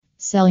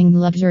Selling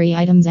luxury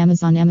items.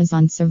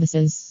 Amazon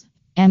services.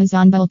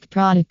 Amazon bulk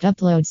product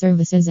upload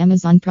services.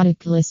 Amazon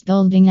product list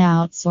building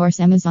outsource.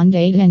 Amazon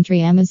data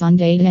entry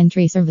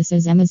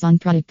services. Amazon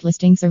product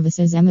listing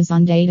services.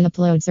 Amazon data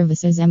upload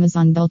services.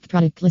 Amazon bulk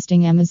product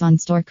listing. Amazon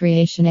store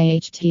creation.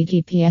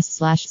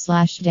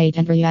 https://date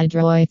entry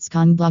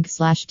adroits.com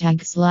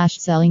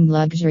blog/tag/selling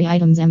luxury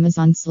items.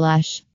 Amazon/